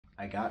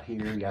I got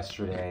here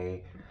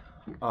yesterday.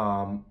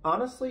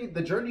 Honestly,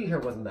 the journey here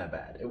wasn't that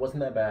bad. It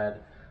wasn't that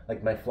bad.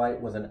 Like, my flight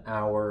was an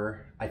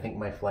hour. I think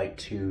my flight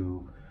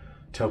to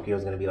Tokyo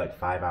is gonna be like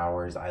 5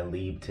 hours. I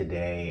leave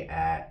today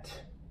at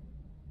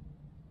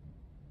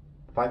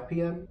 5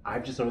 p.m.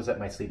 I've just noticed that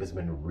my sleep has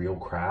been real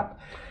crap.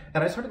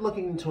 And I started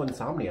looking into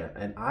insomnia,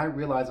 and I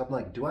realized, I'm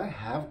like, do I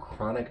have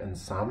chronic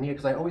insomnia?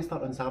 Because I always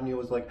thought insomnia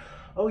was like,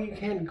 oh, you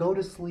can't go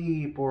to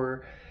sleep,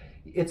 or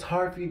it's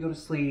hard for you to go to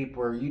sleep,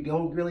 or you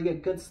don't really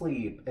get good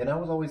sleep. And I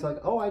was always like,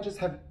 oh, I just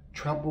have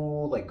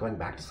trouble like going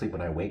back to sleep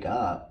when I wake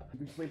up. I've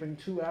been sleeping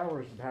 2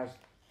 hours the past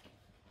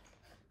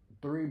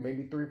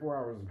maybe 4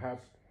 hours the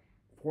past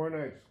 4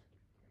 nights.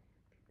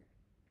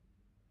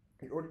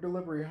 You order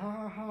delivery,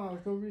 ha ha,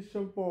 it's gonna be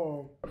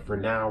simple. For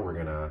now, we're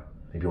gonna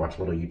maybe watch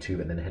a little YouTube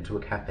and then head to a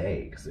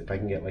cafe, because if I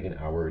can get like an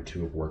hour or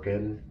two of work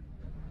in,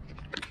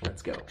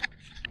 let's go.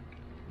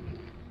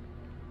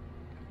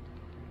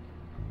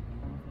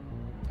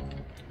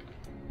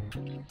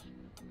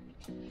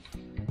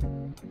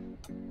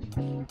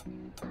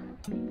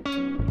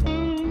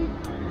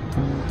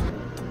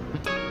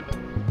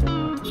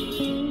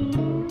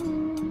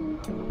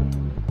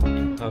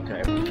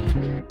 Okay.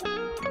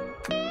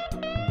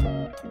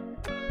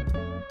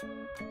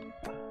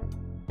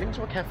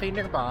 To a cafe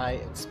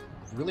nearby. It's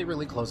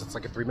really close. It's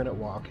like a 3-minute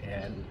walk,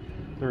 and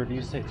the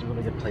reviews say it's a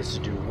really good place to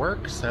do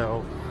work,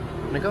 so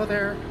I'm gonna go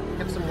there,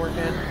 get some work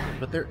in.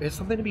 But there is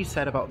something to be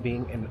said about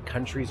being in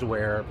countries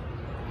where,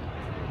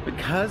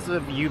 because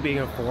of you being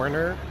a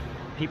foreigner,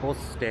 people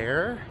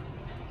stare,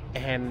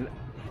 and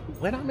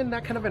when I'm in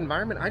that kind of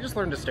environment, I just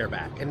learn to stare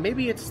back. And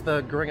maybe it's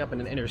the growing up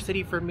in an inner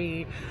city for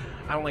me.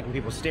 I don't like when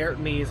people stare at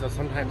me, so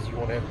sometimes you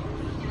want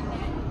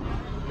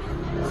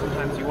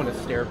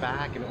to stare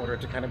back in order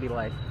to kind of be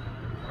like,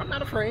 I'm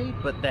not afraid.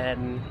 But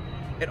then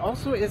it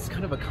also is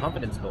kind of a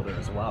confidence builder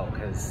as well,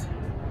 because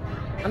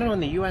I don't know, in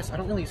the US, I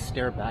don't really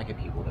stare back at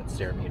people that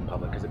stare at me in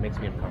public because it makes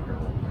me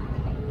uncomfortable.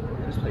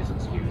 This place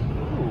looks cute.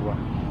 Ooh,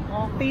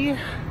 coffee?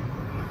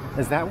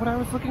 Is that what I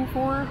was looking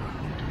for?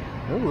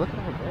 Oh, look at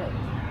all this.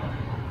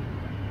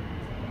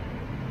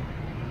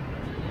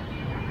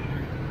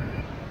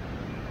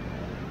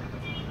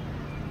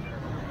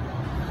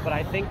 But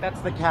I think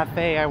that's the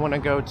cafe I want to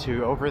go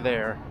to over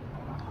there.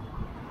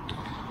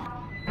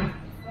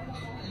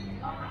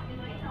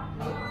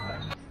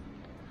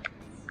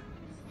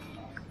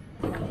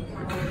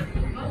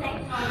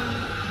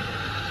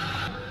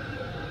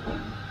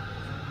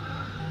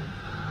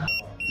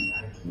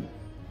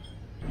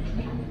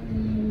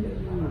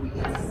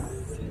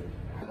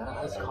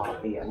 That was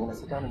coffee. I'm gonna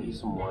sit down and do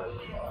some work.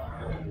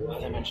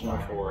 As I mentioned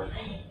before,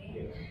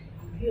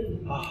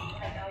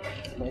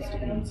 it's nice to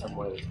be in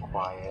somewhere that's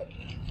quiet,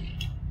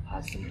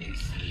 has some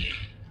AC,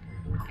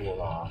 and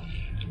cool off.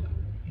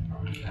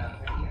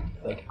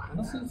 Like,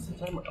 honestly,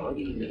 since I'm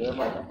already there,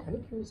 like, I'm kind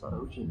of curious on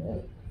OG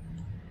Med.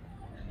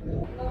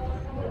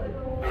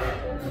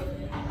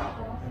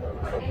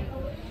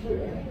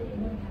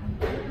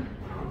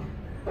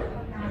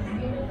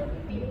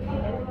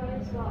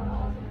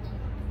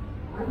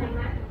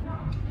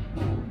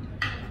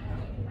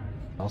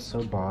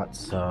 Also bought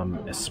some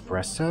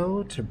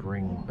espresso to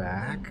bring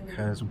back,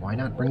 because why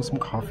not bring some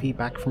coffee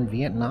back from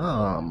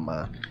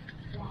Vietnam?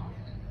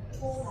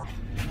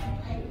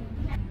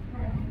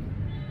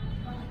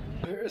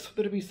 There is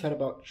something to be said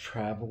about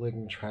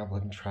traveling.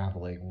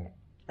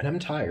 And I'm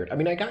tired. I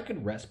mean, I got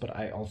good rest, but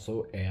I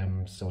also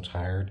am so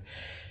tired.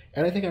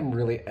 And I think I'm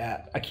really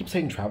I keep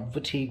saying travel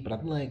fatigue, but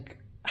I'm like,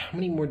 how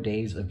many more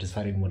days of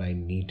deciding what I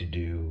need to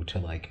do to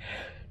like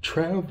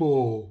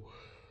travel?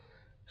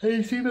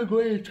 Hey, see me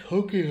going to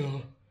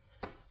Tokyo.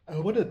 I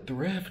want to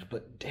thrift,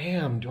 but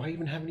damn, do I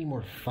even have any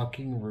more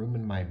fucking room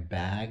in my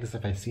bags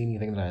if I see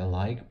anything that I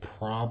like?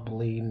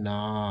 Probably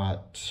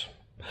not.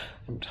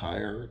 I'm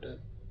tired.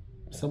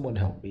 Someone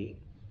help me.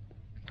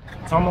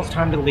 It's almost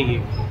time to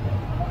leave.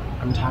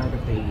 I'm tired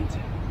of waiting.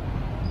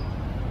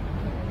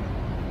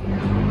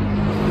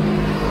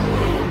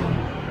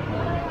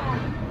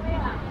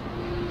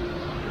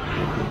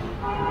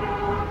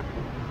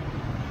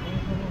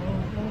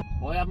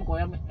 Của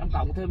em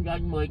cộng thêm cho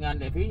anh 10.000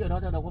 để phí vô đó,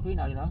 đâu có phí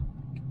nào gì nữa.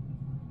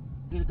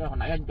 Hồi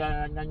nãy anh cho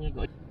anh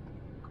gửi.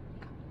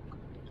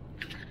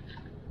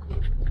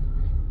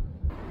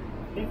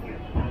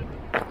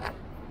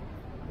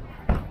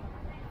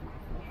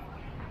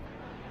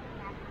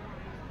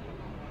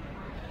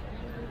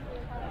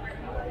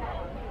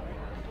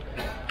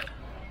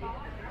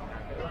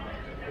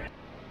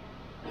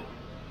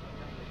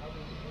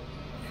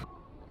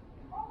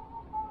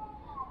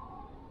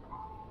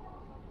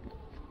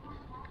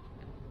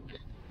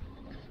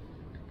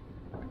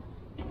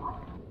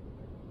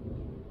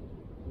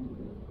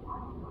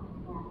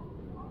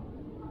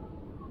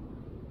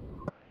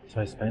 So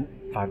I spent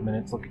 5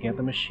 minutes looking at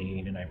the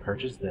machine, and I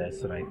purchased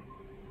this, and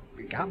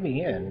it got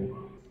me in.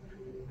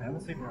 I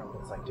haven't figured out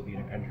what it's like to be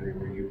in a country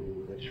where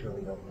you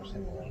literally don't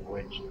understand the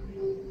language,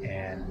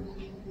 and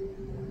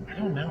I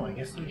don't know, I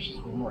guess there's just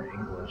a little more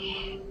English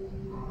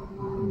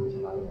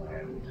in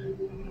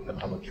Thailand, the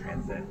public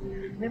transit.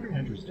 And every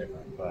country's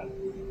different, but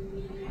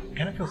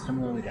kind of feel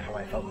similarly to how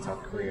I felt in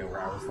South Korea,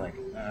 where I was like,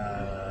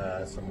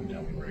 someone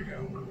tell me where to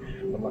go.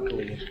 But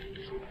luckily,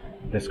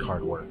 this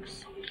card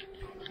works.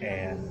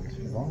 And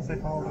as long as I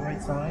follow the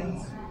right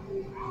signs.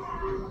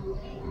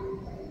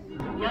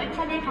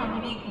 열차 내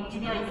방문이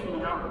금지되어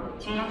있으므로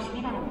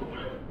주의하시기 바랍니다.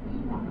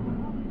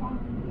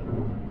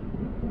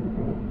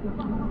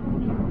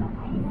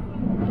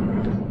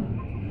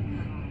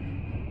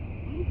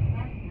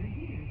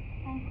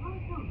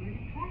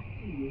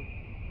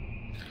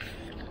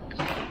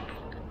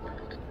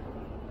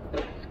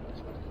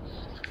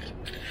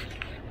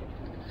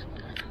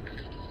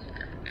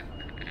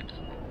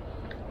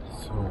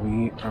 So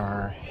we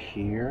are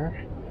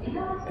here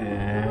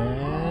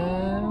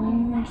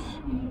and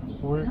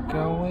we're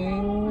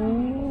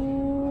going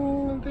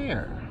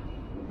there.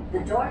 The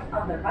doors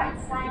on the right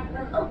side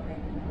will open.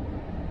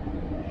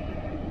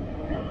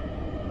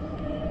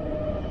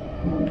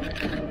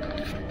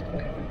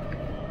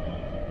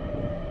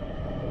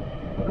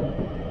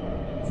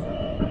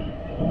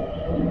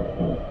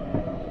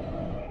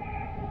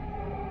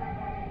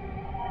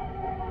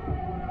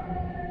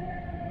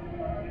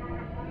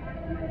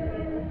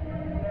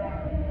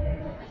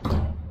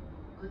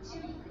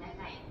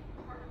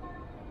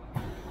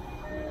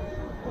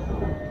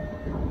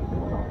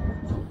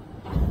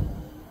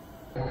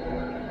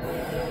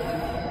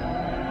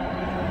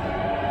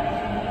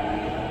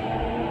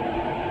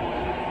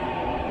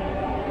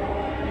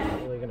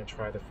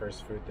 Try the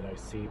first food that I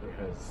see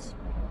because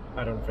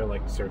I don't feel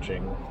like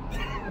searching.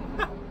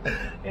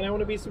 And I want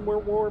to be somewhere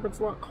warm. It's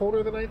a lot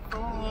colder than I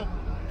thought.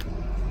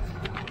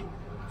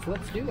 So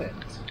let's do it.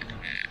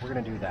 We're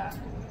gonna do that.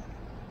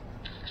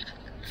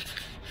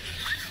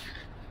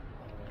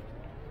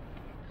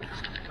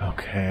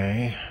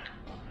 Okay.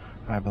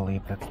 I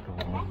believe that's the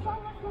one.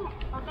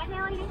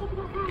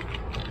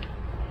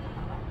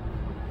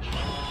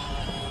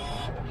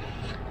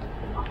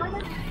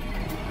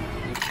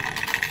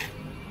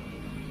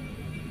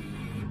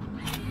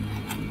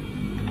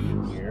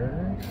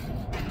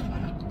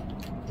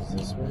 Is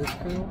this where it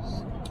goes?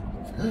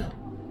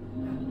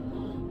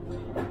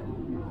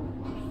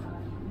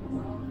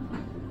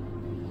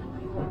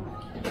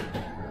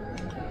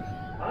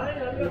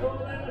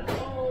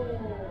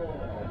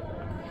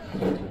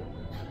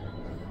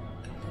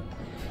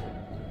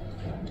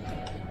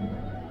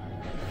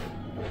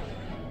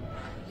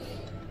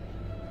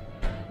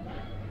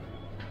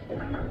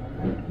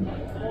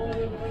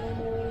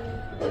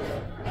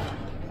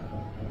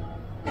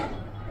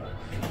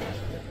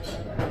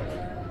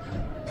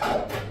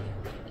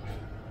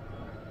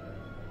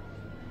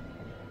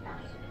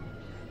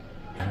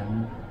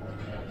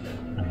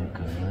 I'm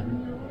good.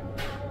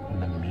 And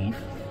the meat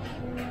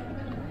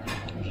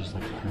is just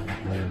like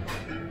perfectly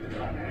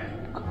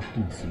cooked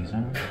and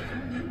seasoned.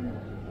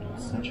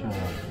 It's such a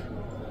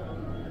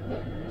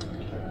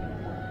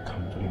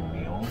comforting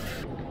meal.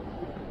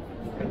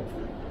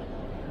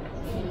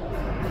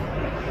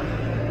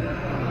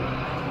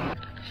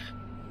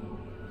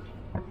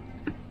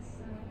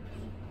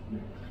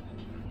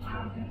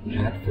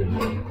 Cat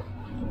food.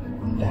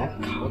 That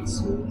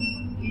katsu.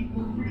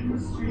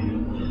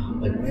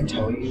 Like, when I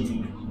tell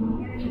you,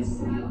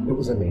 it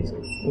was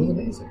amazing. It was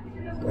amazing.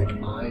 Like,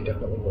 I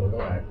definitely want to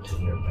go back to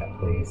that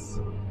place.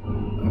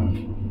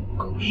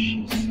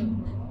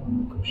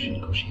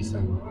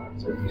 Koshisan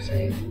is what you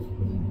say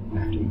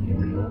after you get a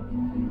meal.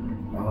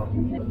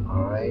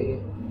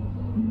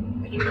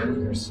 And you know,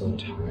 you're so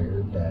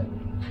tired that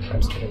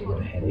I'm starting to get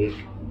a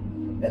headache.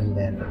 And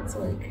then it's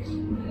like,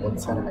 one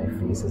side of my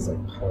face is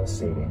like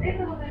pulsating.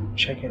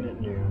 Check in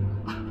at noon.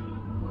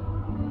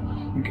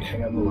 You can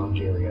hang out in the lounge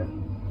area.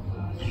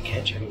 You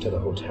can't check into the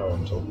hotel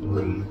until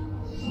 3.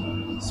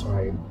 So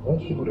I won't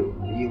be able to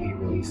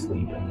really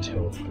sleep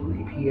until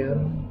 3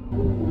 p.m.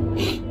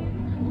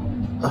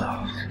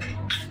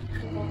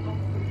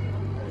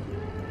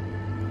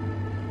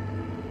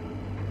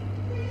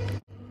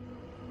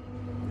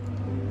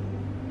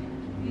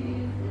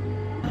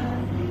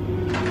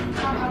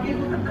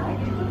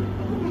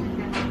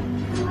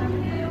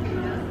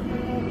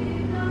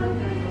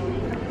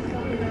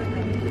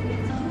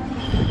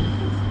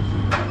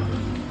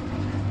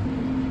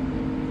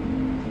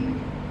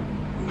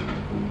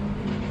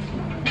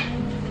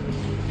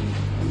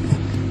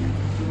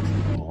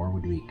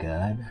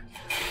 Good,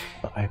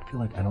 but I feel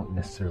like I don't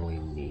necessarily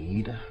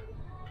need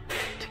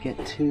to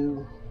get to,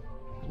 you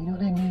know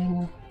what I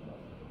mean?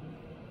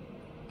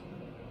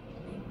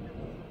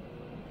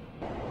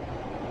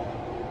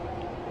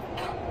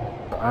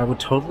 I would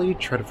totally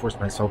try to force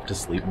myself to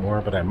sleep more,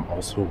 but I'm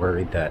also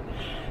worried that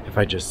if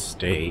I just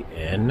stay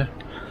in,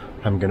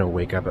 I'm gonna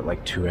wake up at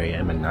like 2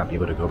 a.m. and not be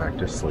able to go back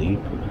to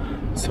sleep.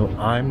 So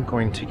I'm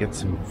going to get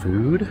some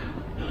food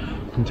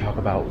and talk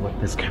about what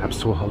this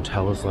capsule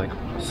hotel is like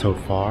so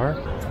far.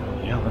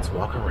 Yeah, let's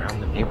walk around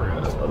the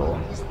neighborhood a little.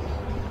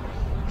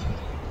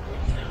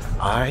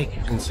 I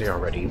can say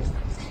already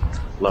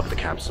love the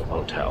capsule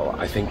hotel.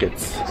 I think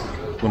it's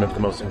one of the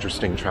most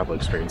interesting travel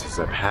experiences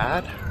I've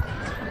had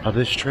of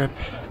this trip.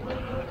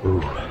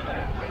 Ooh,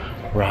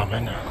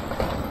 ramen.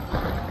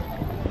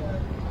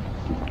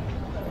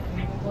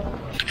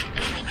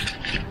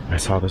 I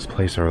saw this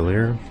place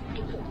earlier,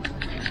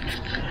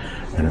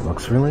 and it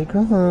looks really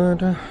good.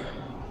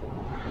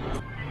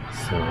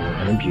 So,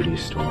 in a beauty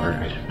store,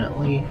 I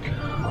definitely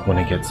want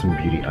to get some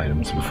beauty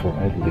items before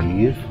I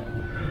leave,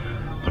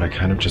 but I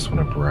kind of just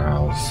want to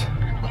browse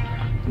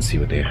and see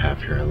what they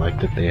have here. I like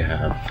that they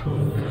have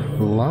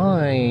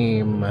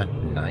lime,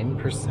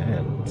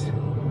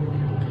 9%.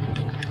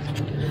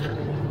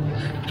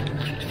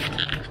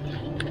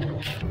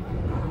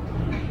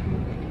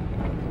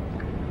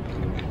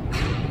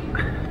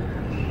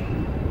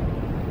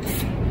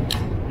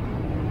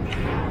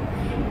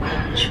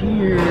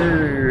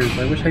 Cheers!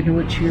 I wish I knew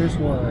what cheers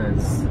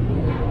was.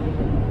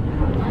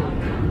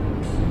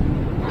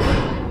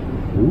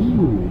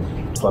 Ooh.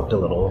 Slept a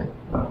little.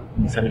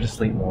 Decided to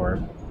sleep more.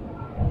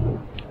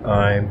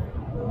 I'm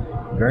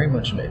very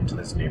much into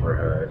this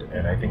neighborhood,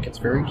 and I think it's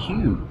very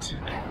cute.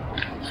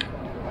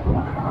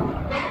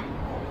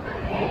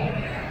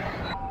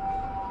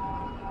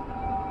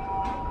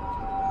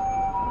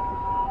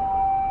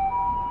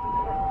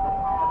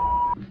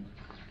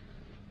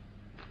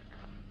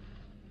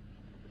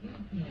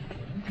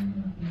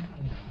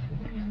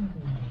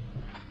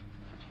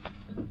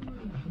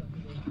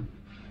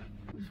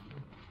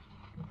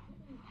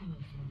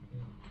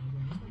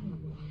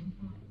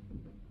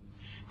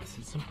 This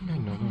is something I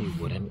normally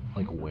wouldn't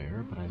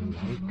wear, but I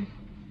like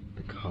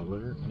the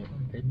color and it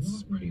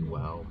fits pretty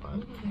well,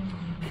 but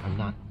I'm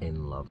not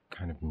in love.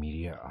 Kind of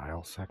media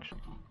aisle section.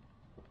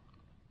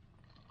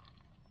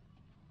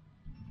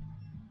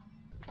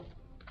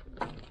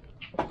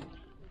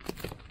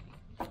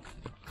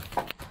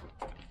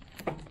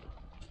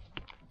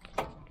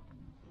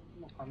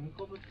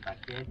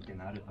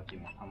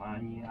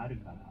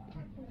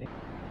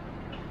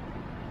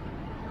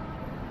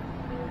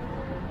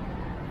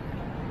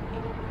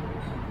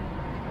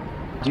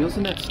 Deals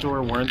in that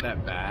store weren't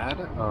that bad.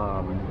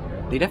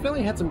 They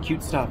definitely had some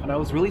cute stuff, and I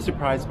was really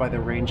surprised by the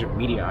range of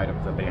media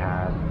items that they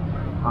had.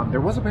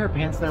 There was a pair of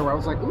pants there where I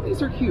was like, oh,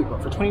 these are cute, but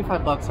for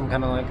 25 bucks, I'm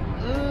kind of like,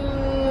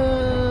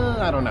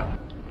 I don't know.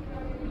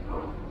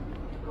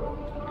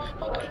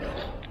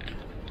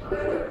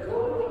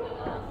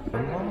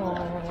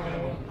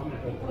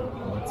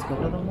 Let's go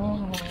to the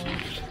mall.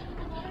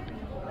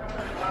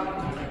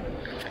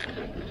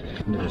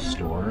 Into the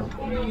store.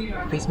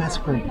 Face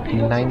mask for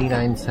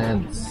 99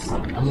 cents.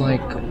 I'm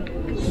like,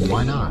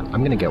 why not?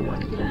 I'm gonna get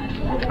one.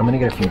 I'm gonna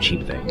get a few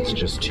cheap things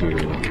just to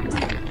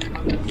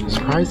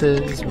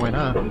surprises. Why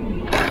not?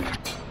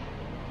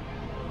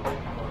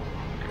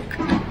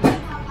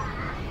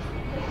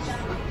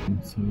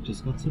 So we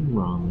just got some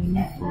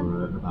ramen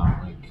for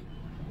about like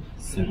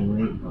 7 or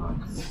 8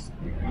 bucks.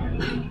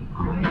 And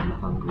I'm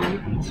hungry.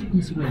 It's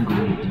considering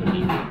going to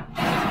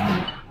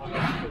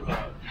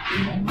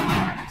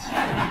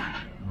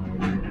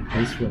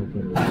ice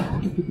water. How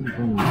do people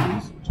bring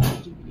these?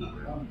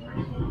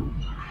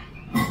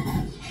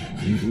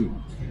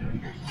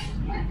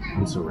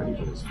 I'm so ready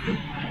for this food.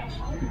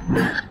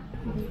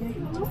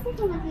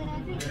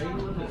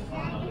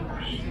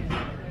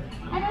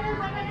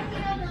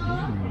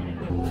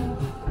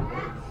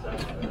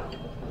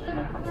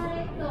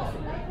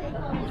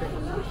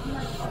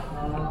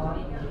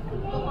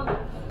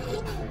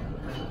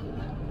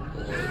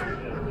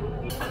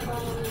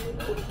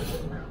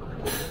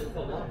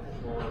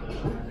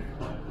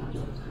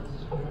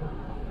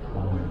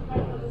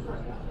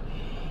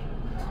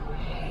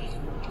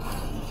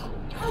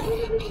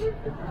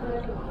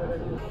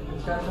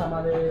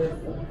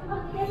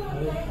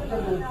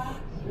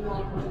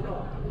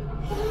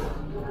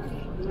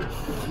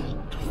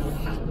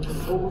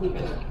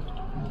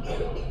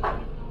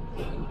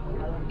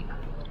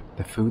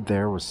 The food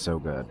there was so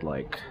good.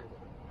 Like,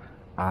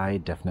 I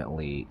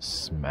definitely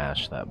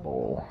smashed that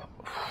bowl.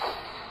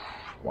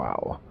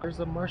 Wow. There's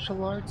a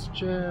martial arts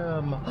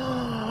gym.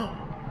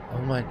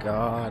 Oh my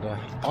god.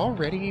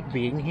 Already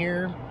being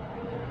here,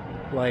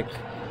 like,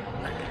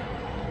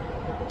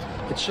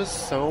 it's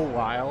just so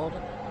wild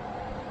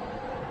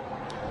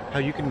how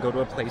you can go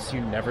to a place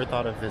you never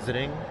thought of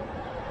visiting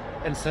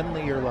and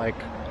suddenly you're like,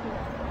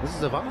 this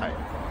is a vibe.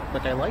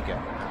 Like, I like it.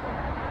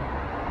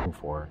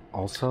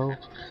 Also,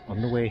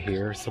 on the way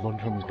here, someone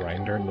from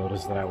Grindr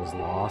noticed that I was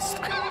lost.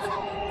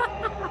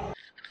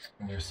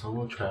 When you're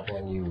solo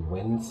traveling, you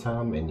win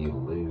some and you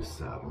lose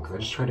some. Because I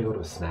just tried to go to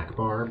a snack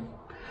bar,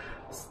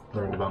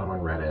 learned about them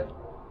on Reddit.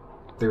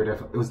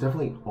 It was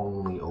definitely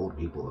only old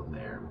people in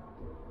there.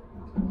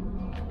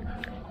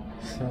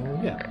 So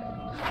yeah,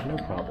 no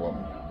problem.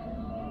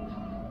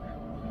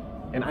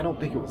 And I don't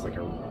think it was like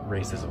a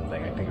racism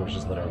thing. I think it was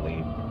just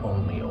literally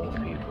only old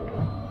people.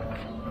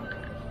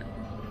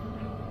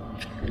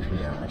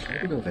 Yeah, I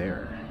tried to go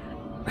there.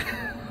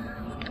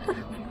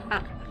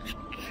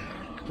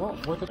 Well,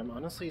 I'm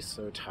honestly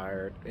so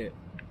tired, it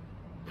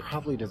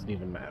probably doesn't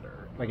even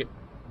matter. Like, it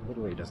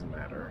literally doesn't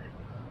matter.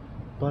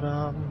 But,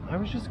 I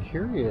was just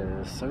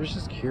curious.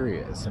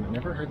 And it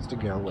never hurts to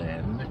go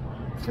in,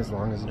 as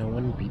long as no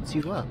one beats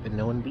you up, and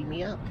no one beat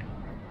me up.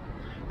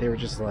 They were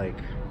just like...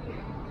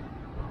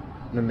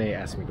 Then they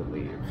asked me to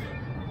leave.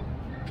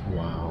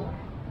 Wow.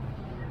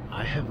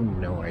 have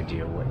no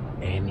idea what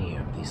any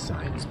of these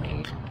signs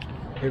mean.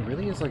 It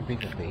really is like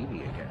being a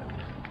baby again.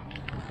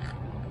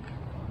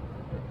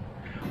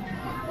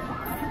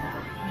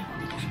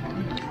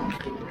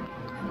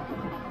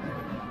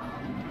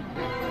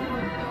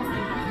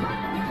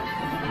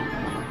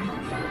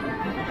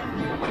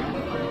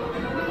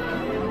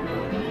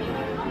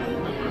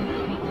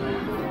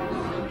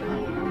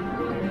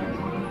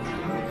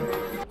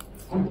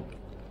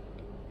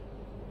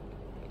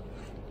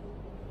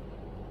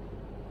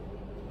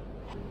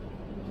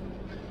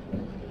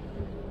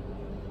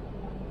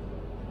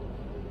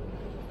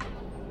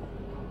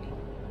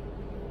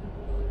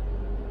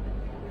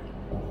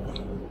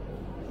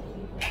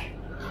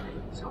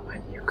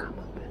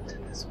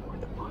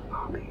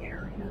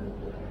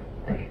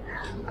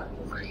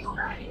 Free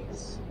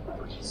rice,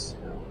 free soup,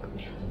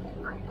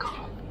 free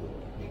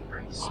coffee,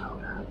 free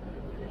soda,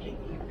 and in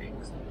the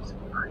evenings there's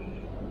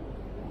free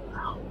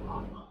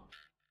alcohol.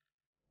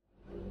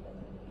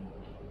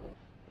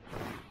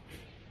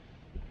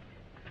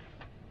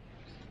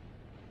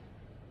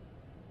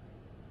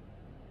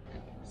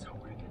 So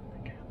we're in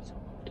the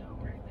capsule hotel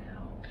right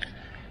now,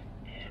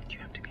 and you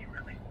have to be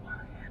really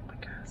quiet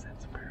because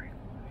it's very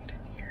light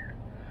in here.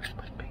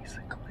 But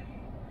basically,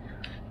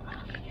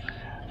 you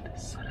have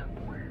this setup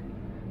where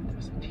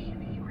there's a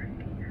TV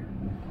right here.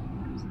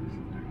 There's this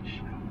nice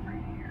shelf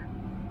right here.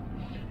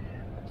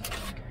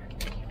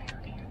 And you have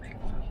a few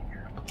things on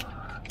here,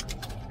 plugs.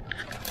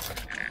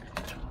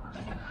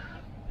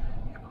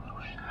 You have a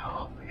little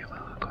shelf. You have a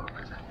look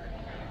over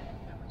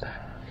there.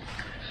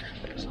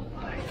 There's a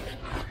light.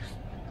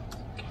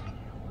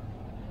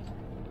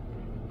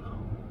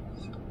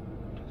 So,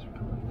 it's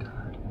really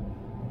good.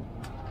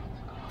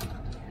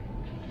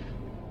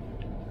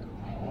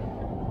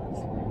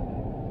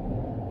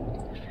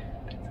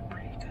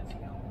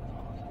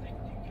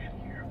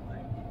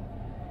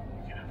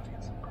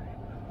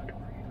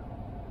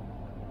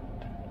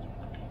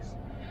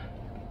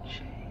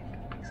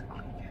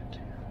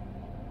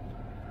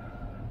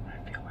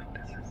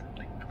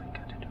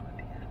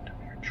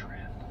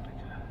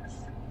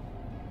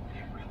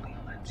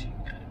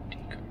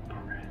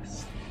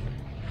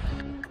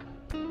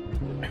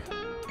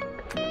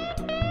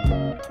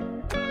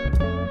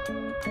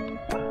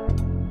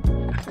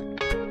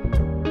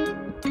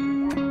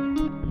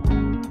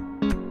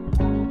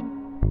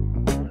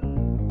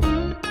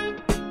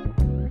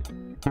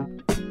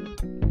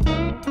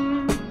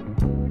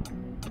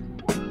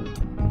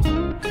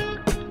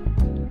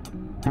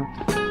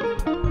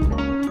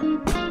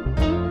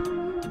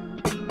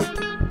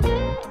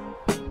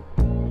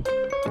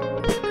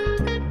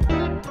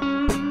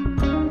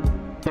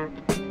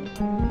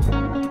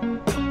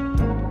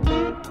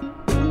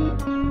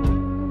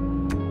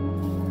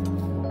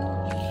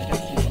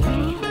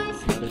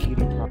 Another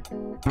beauty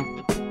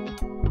talk.